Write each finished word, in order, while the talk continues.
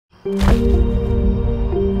Smooth,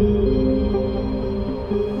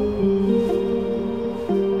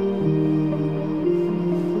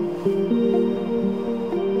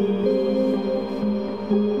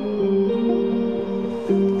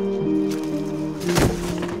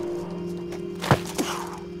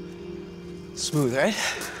 right?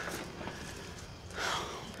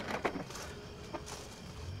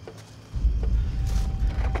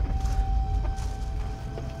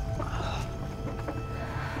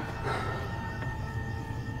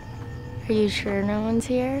 Are you sure no one's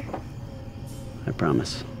here? I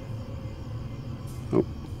promise. Oh.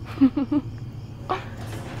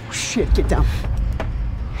 Shit, get down.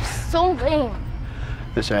 So lame.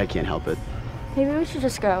 Mister, I can't help it. Maybe we should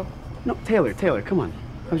just go. No, Taylor, come on.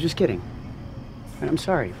 I was just kidding. And I'm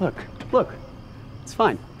sorry. Look. It's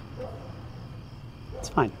fine. It's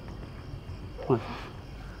fine. Come on.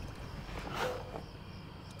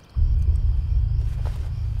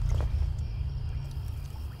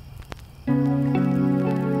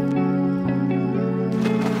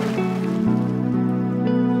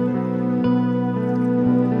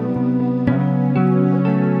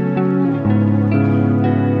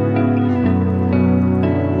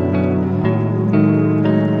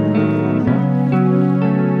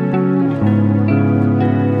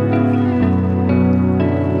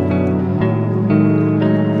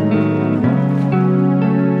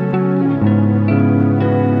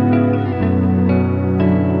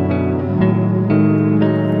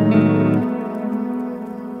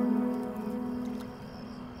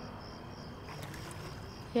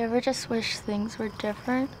 Just wish things were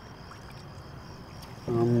different?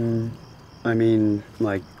 I mean,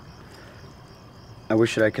 like, I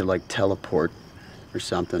wish that I could, like, teleport or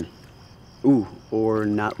something. Ooh, or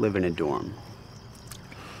not live in a dorm.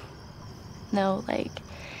 No, like,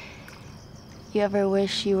 you ever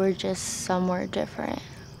wish you were just somewhere different?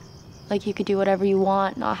 Like you could do whatever you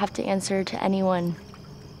want, not have to answer to anyone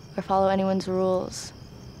or follow anyone's rules.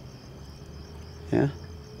 Yeah?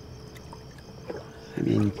 I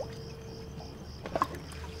mean,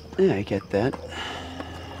 yeah, I get that.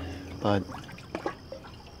 But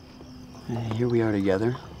here we are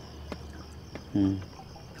together. You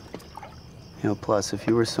know, plus, if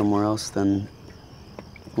you were somewhere else, then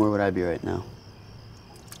where would I be right now?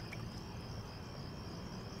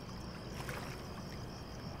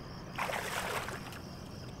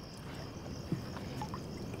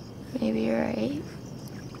 Maybe you're right.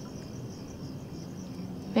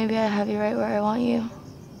 Maybe I have you right where I want you.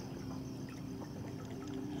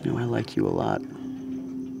 You know, I like you a lot.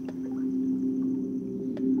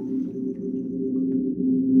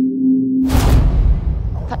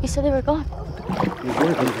 I thought you said they were gone.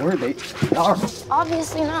 They were. They are.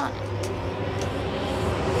 Obviously not.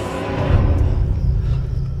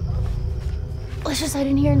 Let's just hide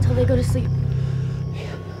in here until they go to sleep.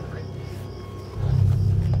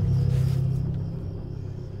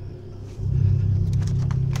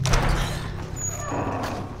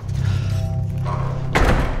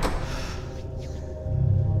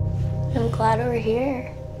 I'm glad we're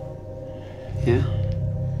here. Yeah?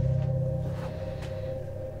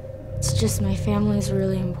 It's just my family's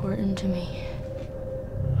really important to me.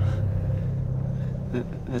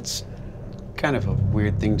 That's kind of a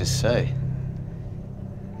weird thing to say.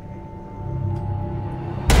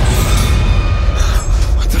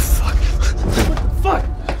 What the fuck? What the fuck?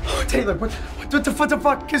 Oh, Taylor, what the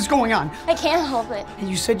fuck is going on? I can't help it. And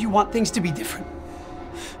you said you want things to be different.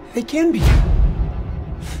 They can be.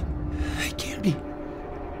 They can be.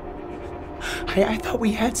 I thought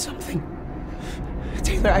we had something.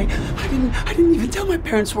 Taylor, I didn't even tell my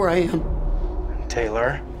parents where I am.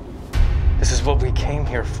 Taylor, this is what we came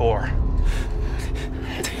here for.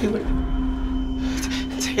 Taylor.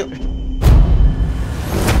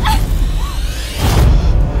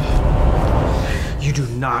 You do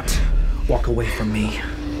not walk away from me.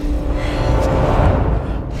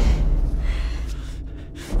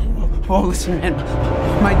 Oh, listen, man.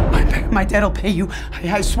 My dad'll pay you.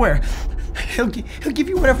 I swear. He'll give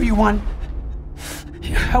you whatever you want.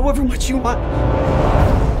 However much you want.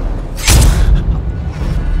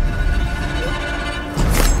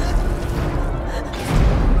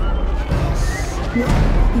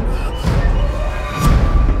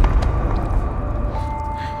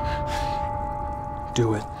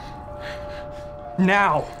 Do it.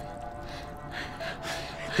 Now!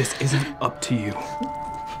 This isn't up to you.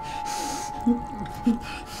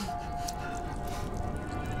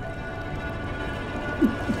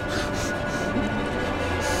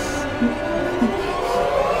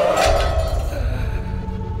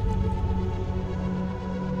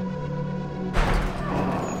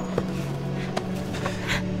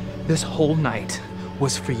 This whole night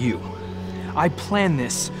was for you. I planned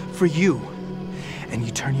this for you. And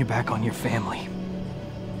you turn your back on your family.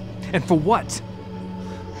 And for what?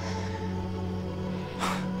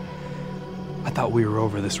 I thought we were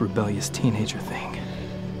over this rebellious teenager thing.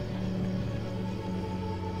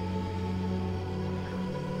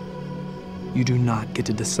 You do not get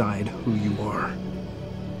to decide who you are.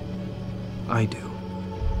 I do.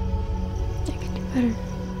 I can do better.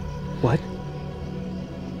 What?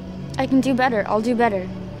 I can do better. I'll do better.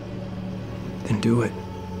 Then do it.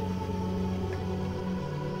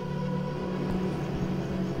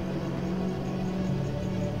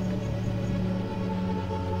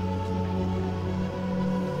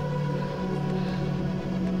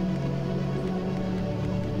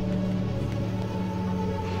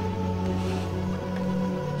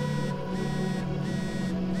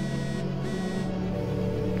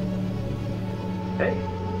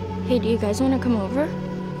 Hey, do you guys want to come over?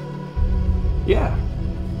 Yeah,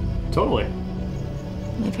 totally.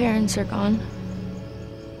 My parents are gone.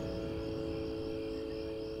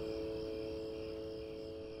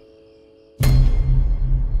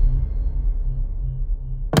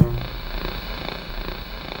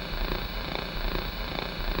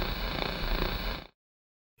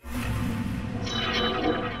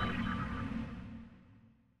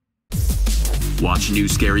 Watch new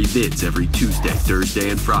scary vids every Tuesday,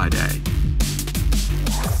 Thursday, and Friday.